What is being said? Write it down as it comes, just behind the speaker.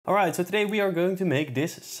Alright, so today we are going to make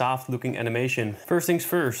this soft looking animation. First things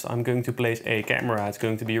first, I'm going to place a camera. It's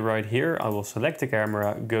going to be right here. I will select the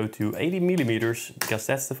camera, go to 80 millimeters because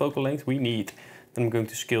that's the focal length we need. Then I'm going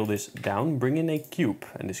to scale this down, bring in a cube,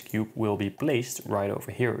 and this cube will be placed right over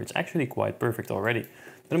here. It's actually quite perfect already.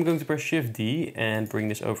 Then I'm going to press Shift D and bring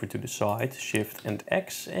this over to the side, Shift and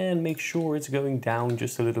X, and make sure it's going down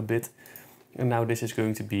just a little bit. And now this is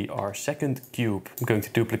going to be our second cube. I'm going to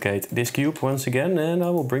duplicate this cube once again and I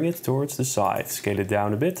will bring it towards the side. Scale it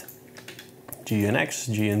down a bit. G and X,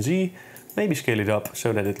 G and Z. Maybe scale it up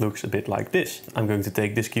so that it looks a bit like this. I'm going to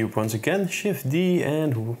take this cube once again, Shift D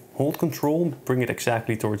and hold Control, bring it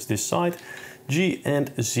exactly towards this side. G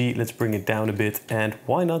and Z, let's bring it down a bit, and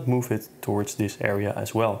why not move it towards this area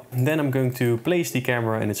as well. And then I'm going to place the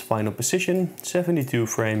camera in its final position, 72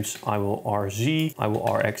 frames. I will RZ, I will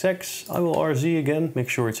RXX, I will RZ again, make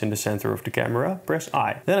sure it's in the center of the camera, press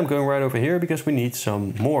I. Then I'm going right over here because we need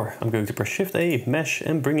some more. I'm going to press Shift A, Mesh,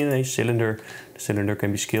 and bring in a cylinder. The cylinder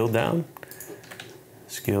can be scaled down,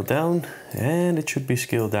 and it should be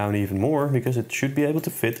scaled down even more because it should be able to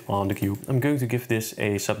fit on the cube. I'm going to give this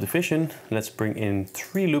a subdivision. Let's bring in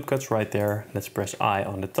 3 loop cuts right there. Let's press I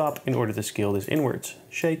on the top in order to scale this inwards.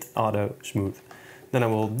 Shade, Auto, Smooth. Then I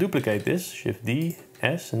will duplicate this, Shift D,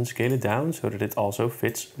 S, and scale it down so that it also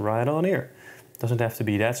fits right on here. Doesn't have to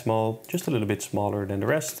be that small, just a little bit smaller than the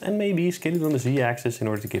rest, and maybe scale it on the Z-axis in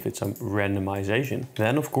order to give it some randomization.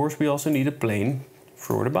 Then of course we also need a plane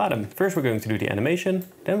for the bottom. First we're going to do the animation,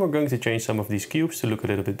 then we're going to change some of these cubes to look a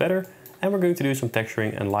little bit better, and we're going to do some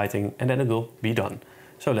texturing and lighting, and then it will be done.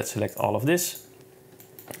 So let's select all of this,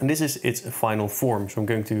 and this is its final form. So I'm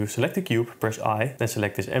going to select the cube, press I, then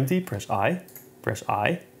select this empty, press I, press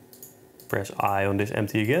I, press I on this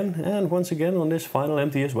empty again, and once again on this final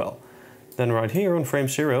empty as well. Then right here on frame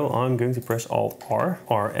 0, I'm going to press Alt R,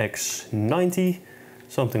 RX 90,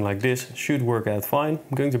 something like this should work out fine.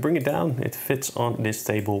 I'm going to bring it down. It fits on this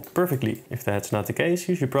table perfectly. If that's not the case,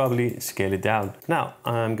 you should probably scale it down. Now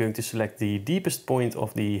I'm going to select the deepest point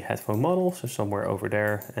of the headphone model, so somewhere over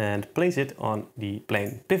there, and place it on the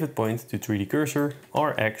plane. Pivot point to 3D cursor,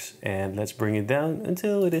 RX, and let's bring it down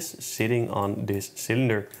until it is sitting on this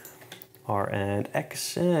cylinder. R and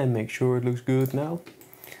X, and make sure it looks good now.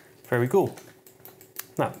 Very cool.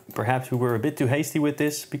 Now, perhaps we were a bit too hasty with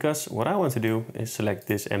this, because what I want to do is select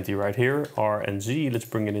this empty right here, R and Z, let's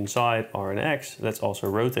bring it inside, R and X, let's also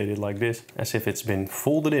rotate it like this, as if it's been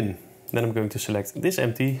folded in. Then I'm going to select this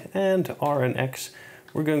empty and R and X.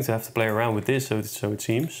 We're going to have to play around with this, so it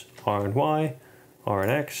seems. R and Y, R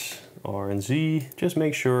and X, R and Z. Just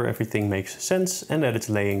make sure everything makes sense and that it's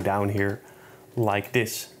laying down here like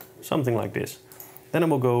this, something like this. Then I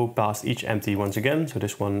will go past each empty once again. So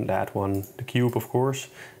this one, that one, the cube of course,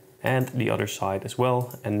 and the other side as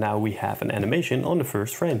well. And now we have an animation on the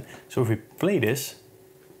first frame. So if we play this,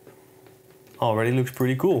 already looks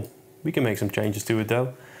pretty cool. We can make some changes to it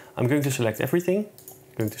though. I'm going to select everything.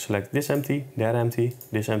 I'm going to select this empty, that empty,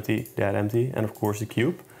 this empty, that empty, and of course the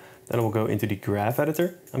cube. Then I will go into the graph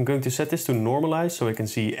editor. I'm going to set this to normalize so I can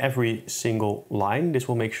see every single line. This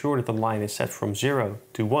will make sure that the line is set from 0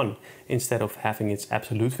 to 1 instead of having its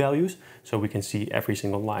absolute values. So we can see every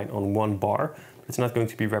single line on one bar. It's not going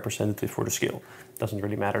to be representative for the scale. Doesn't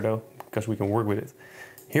really matter though, because we can work with it.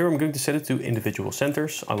 Here I'm going to set it to individual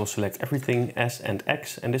centers. I will select everything S and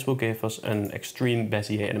X, and this will give us an extreme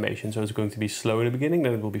Bezier animation. So it's going to be slow in the beginning,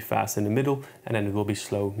 then it will be fast in the middle, and then it will be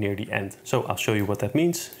slow near the end. So I'll show you what that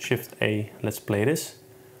means. Shift A, let's play this.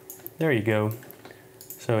 There you go.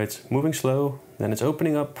 So it's moving slow, then it's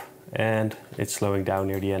opening up, and it's slowing down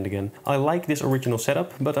near the end again. I like this original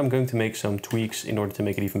setup, but I'm going to make some tweaks in order to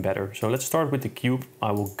make it even better. So let's start with the cube.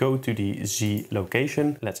 I will go to the Z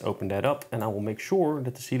location. Let's open that up, and I will make sure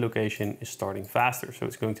that the Z location is starting faster. So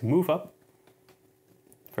it's going to move up.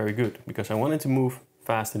 Very good, because I want it to move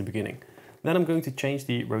fast in the beginning. Then I'm going to change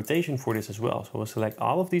the rotation for this as well. So I'll select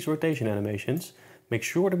all of these rotation animations. Make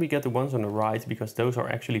sure that we get the ones on the right, because those are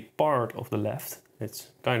actually part of the left. It's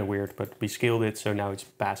kind of weird, but we scaled it, so now it's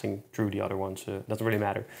passing through the other ones. Doesn't really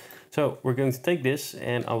matter. So we're going to take this,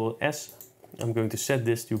 and I'm going to set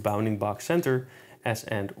this to bounding box center, S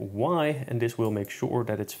and Y, and this will make sure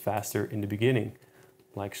that it's faster in the beginning,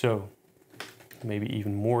 like so. Maybe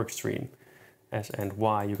even more extreme. S and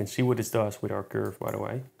Y. You can see what this does with our curve, by the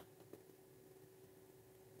way.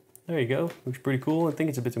 There you go. Looks pretty cool. I think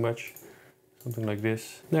it's a bit too much. Something like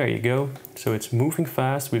this. There you go. So it's moving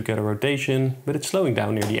fast, we've got a rotation, but it's slowing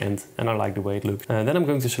down near the end, and I like the way it looks. Then I'm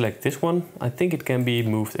going to select this one. I think it can be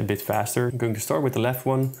moved a bit faster. I'm going to start with the left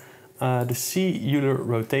one. The cellular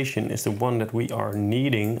rotation is the one that we are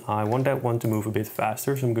needing. I want that one to move a bit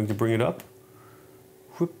faster, so I'm going to bring it up.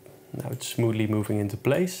 Whoop. Now it's smoothly moving into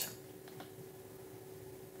place.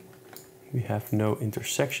 We have no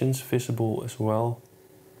intersections visible as well.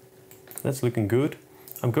 That's looking good.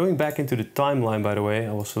 I'm going back into the timeline, by the way.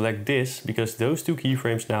 I will select this because those two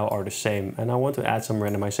keyframes now are the same and I want to add some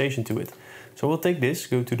randomization to it. So we'll take this,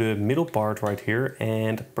 go to the middle part right here,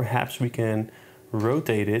 and perhaps we can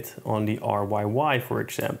rotate it on the RYY, for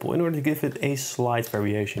example. In order to give it a slight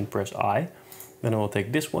variation, press I. Then I will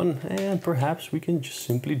take this one and perhaps we can just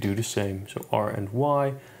simply do the same. So R and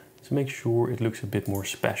Y to make sure it looks a bit more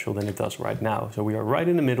special than it does right now. So we are right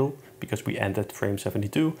in the middle because we end at frame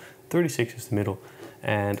 72, 36 is the middle.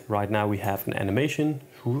 And right now we have an animation.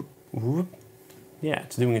 Yeah,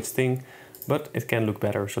 it's doing its thing, but it can look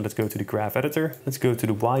better. So let's go to the graph editor. Let's go to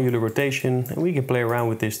the modular rotation and we can play around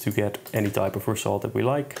with this to get any type of result that we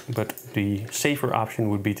like. But the safer option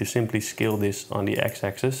would be to simply scale this on the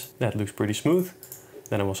x-axis. That looks pretty smooth.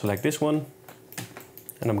 Then I will select this one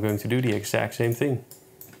and I'm going to do the exact same thing.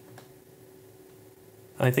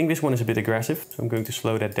 I think this one is a bit aggressive, so I'm going to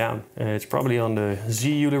slow that down. It's probably on the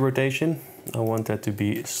Z-Euler rotation. I want that to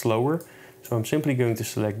be slower. So I'm simply going to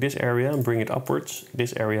select this area and bring it upwards,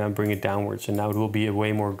 this area and bring it downwards. And now it will be a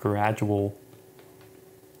way more gradual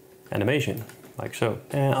animation, like so.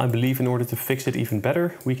 And I believe in order to fix it even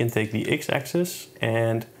better, we can take the x-axis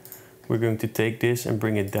and we're going to take this and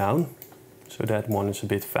bring it down. So that one is a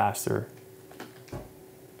bit faster.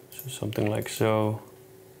 So something like so.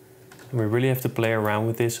 And we really have to play around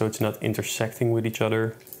with this so it's not intersecting with each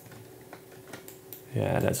other.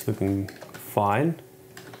 Yeah, that's looking fine.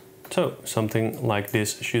 So something like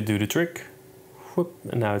this should do the trick. Whoop,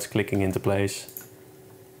 and now it's clicking into place.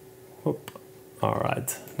 Whoop. All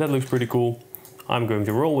right, that looks pretty cool. I'm going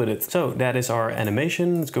to roll with it. So that is our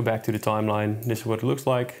animation. Let's go back to the timeline. This is what it looks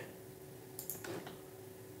like.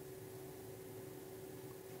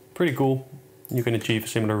 Pretty cool. You can achieve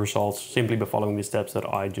similar results simply by following the steps that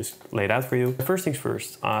I just laid out for you. First things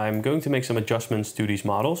first, I'm going to make some adjustments to these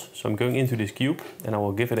models. So I'm going into this cube and I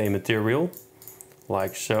will give it a material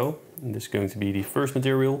like so. And this is going to be the first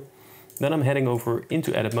material. Then I'm heading over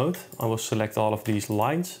into edit mode. I will select all of these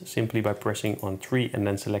lines simply by pressing on 3 and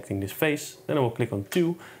then selecting this face. Then I will click on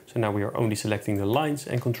 2. So now we are only selecting the lines,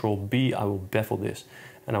 and Control B, I will bevel this.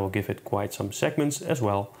 And I will give it quite some segments as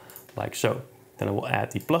well, like so. Then I will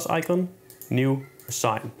add the plus icon. New,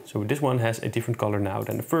 assign. So this one has a different color now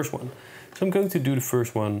than the first one. So I'm going to do the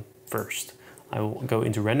first one first. I will go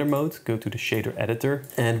into render mode, go to the shader editor,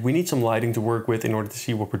 and we need some lighting to work with in order to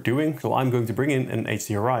see what we're doing. So I'm going to bring in an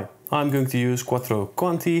HDRI. I'm going to use Quattro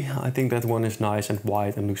Quanti. I think that one is nice and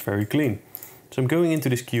white and looks very clean. So I'm going into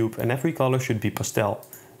this cube and every color should be pastel.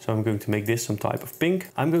 So I'm going to make this some type of pink.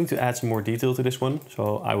 I'm going to add some more detail to this one.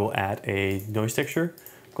 So I will add a noise texture.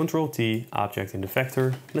 Control T, object in the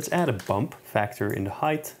vector. Let's add a bump factor in the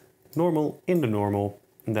height, normal in the normal.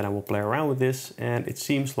 And then I will play around with this. And it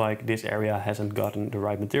seems like this area hasn't gotten the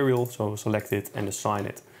right material. So I'll select it and assign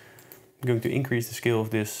it. I'm going to increase the scale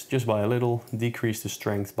of this just by a little, decrease the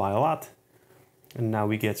strength by a lot. And now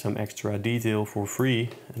we get some extra detail for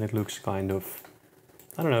free. And it looks kind of,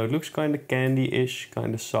 I don't know, it looks kind of candy-ish,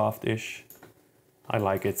 kind of soft-ish. I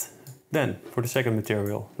like it. Then for the second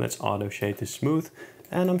material, let's auto shade this smooth.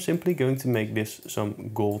 And I'm simply going to make this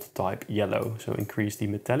some gold type yellow. So increase the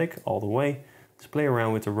metallic all the way. Let's play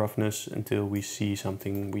around with the roughness until we see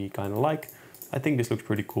something we kind of like. I think this looks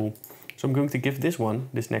pretty cool. So I'm going to give this one,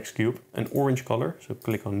 this next cube, an orange color. So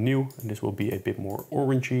click on new and this will be a bit more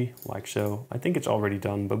orangey, like so. I think it's already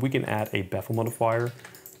done, but we can add a bevel modifier.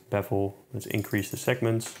 Bevel, let's increase the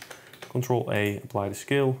segments. Control A, apply the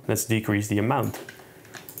scale. Let's decrease the amount.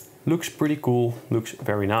 Looks pretty cool, looks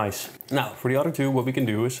very nice. Now for the other two, what we can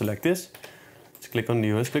do is select this. Let's click on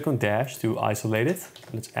new, let's click on dash to isolate it.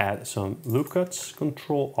 Let's add some loop cuts,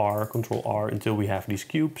 Control R until we have these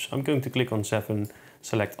cubes. I'm going to click on 7,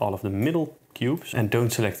 select all of the middle cubes and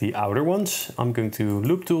don't select the outer ones. I'm going to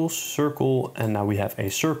loop tools, circle, and now we have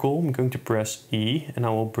a circle. I'm going to press E and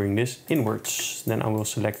I will bring this inwards. Then I will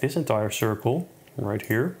select this entire circle right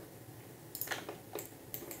here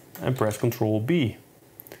and press Control B.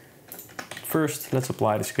 First, let's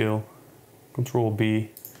apply the scale, Control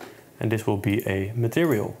B, and this will be a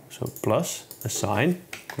material. So plus, assign,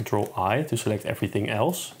 Control I to select everything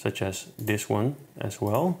else, such as this one as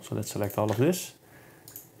well. So let's select all of this.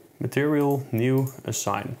 Material, new,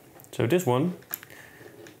 assign. So this one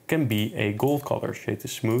can be a gold color, shade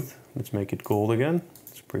is smooth. Let's make it gold again.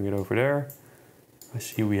 Let's bring it over there. I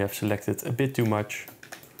see we have selected a bit too much.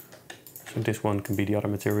 So this one can be the other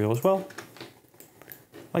material as well.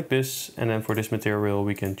 Like this, and then for this material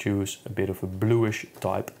we can choose a bit of a bluish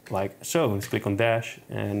type like so. Let's click on dash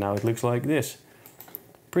and now it looks like this.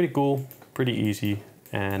 Pretty cool, pretty easy.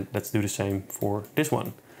 And let's do the same for this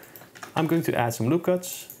one. I'm going to add some loop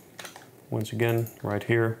cuts. Once again, right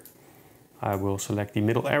here, I will select the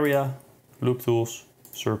middle area, loop tools,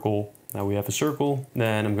 circle. Now we have a circle.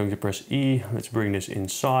 Then I'm going to press E. Let's bring this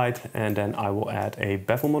inside. And then I will add a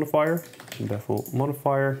bevel modifier.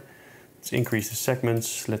 Let's increase the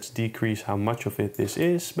segments. Let's decrease how much of it this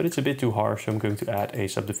is, but it's a bit too harsh. So I'm going to add a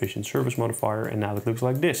subdivision surface modifier, and now it looks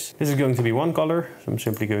like this. This is going to be one color. So I'm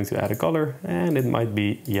simply going to add a color, and it might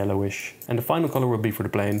be yellowish. And the final color will be for the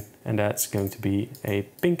plane, and that's going to be a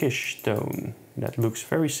pinkish tone. That looks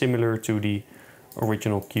very similar to the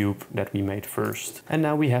original cube that we made first. And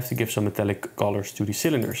now we have to give some metallic colors to the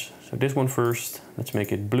cylinders. So this one first, let's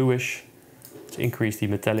make it bluish. Let's increase the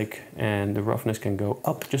metallic, and the roughness can go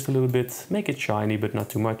up just a little bit. Make it shiny, but not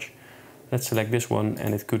too much. Let's select this one,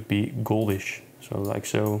 and it could be goldish. So like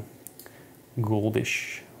so,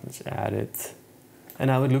 goldish. Let's add it. And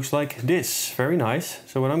now it looks like this, very nice.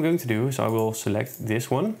 So what I'm going to do is I will select this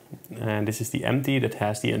one, and this is the empty that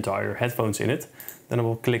has the entire headphones in it. Then I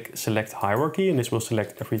will click select hierarchy, and this will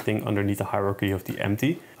select everything underneath the hierarchy of the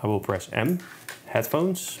empty. I will press M,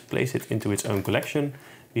 headphones, place it into its own collection.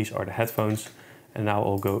 These are the headphones. And now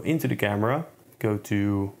I'll go into the camera, go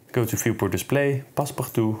to viewport display,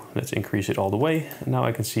 passepartout. Let's increase it all the way. And now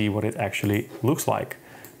I can see what it actually looks like.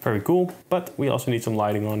 Very cool, but we also need some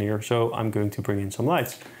lighting on here. So I'm going to bring in some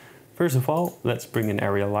lights. First of all, let's bring an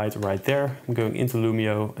area light right there. I'm going into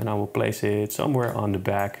Lumio, and I will place it somewhere on the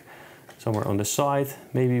back, somewhere on the side.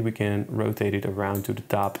 Maybe we can rotate it around to the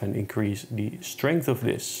top and increase the strength of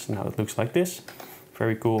this. Now it looks like this.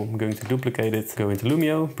 Very cool. I'm going to duplicate it, go into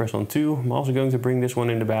Lumio, press on 2. I'm also going to bring this one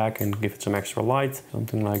in the back and give it some extra light.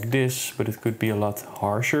 Something like this, but it could be a lot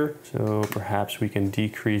harsher. So perhaps we can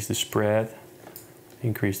decrease the spread,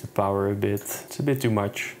 increase the power a bit. It's a bit too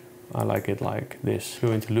much. I like it like this.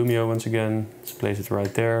 Go into Lumio once again. Let's place it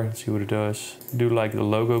right there. Let's see what it does. Do like the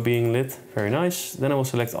logo being lit. Very nice. Then I will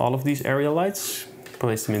select all of these area lights,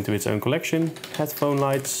 place them into its own collection. Headphone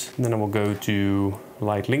lights. Then I will go to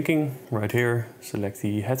light linking right here. Select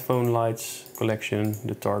the headphone lights collection.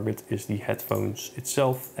 The target is the headphones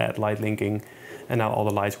itself. Add light linking. And now all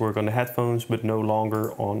the lights work on the headphones, but no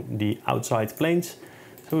longer on the outside planes.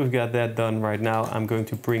 So we've got that done right now. I'm going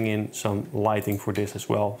to bring in some lighting for this as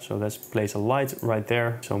well. So let's place a light right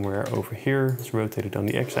there, somewhere over here. Let's rotate it on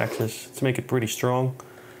the x-axis. Let's make it pretty strong.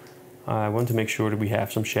 I want to make sure that we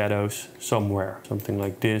have some shadows somewhere. Something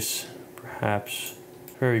like this, perhaps.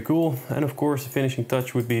 Very cool. And of course, the finishing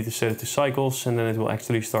touch would be to set it to cycles, and then it will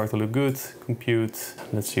actually start to look good. Compute.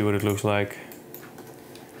 Let's see what it looks like.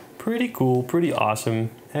 Pretty cool, pretty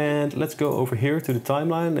awesome. And let's go over here to the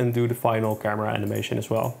timeline and do the final camera animation as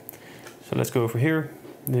well. So let's go over here.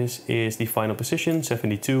 This is the final position,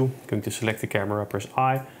 72. I'm going to select the camera, press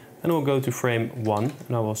I, and we'll go to frame 1.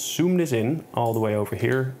 And I will zoom this in all the way over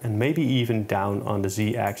here, and maybe even down on the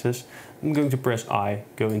Z-axis. I'm going to press I,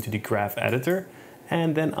 go into the graph editor,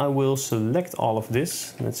 and then I will select all of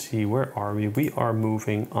this. Let's see, where are we? We are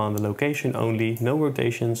moving on the location only, no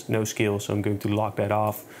rotations, no scale. So I'm going to lock that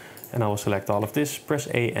off. And I will select all of this, press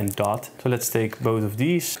A and dot. So let's take both of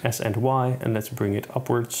these, S and Y, and let's bring it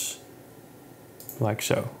upwards, like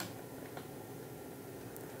so.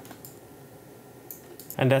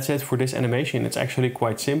 And that's it for this animation. It's actually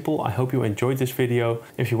quite simple. I hope you enjoyed this video.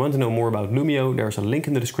 If you want to know more about Lumio, there's a link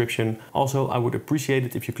in the description. Also, I would appreciate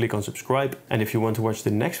it if you click on subscribe. And if you want to watch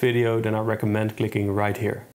the next video, then I recommend clicking right here.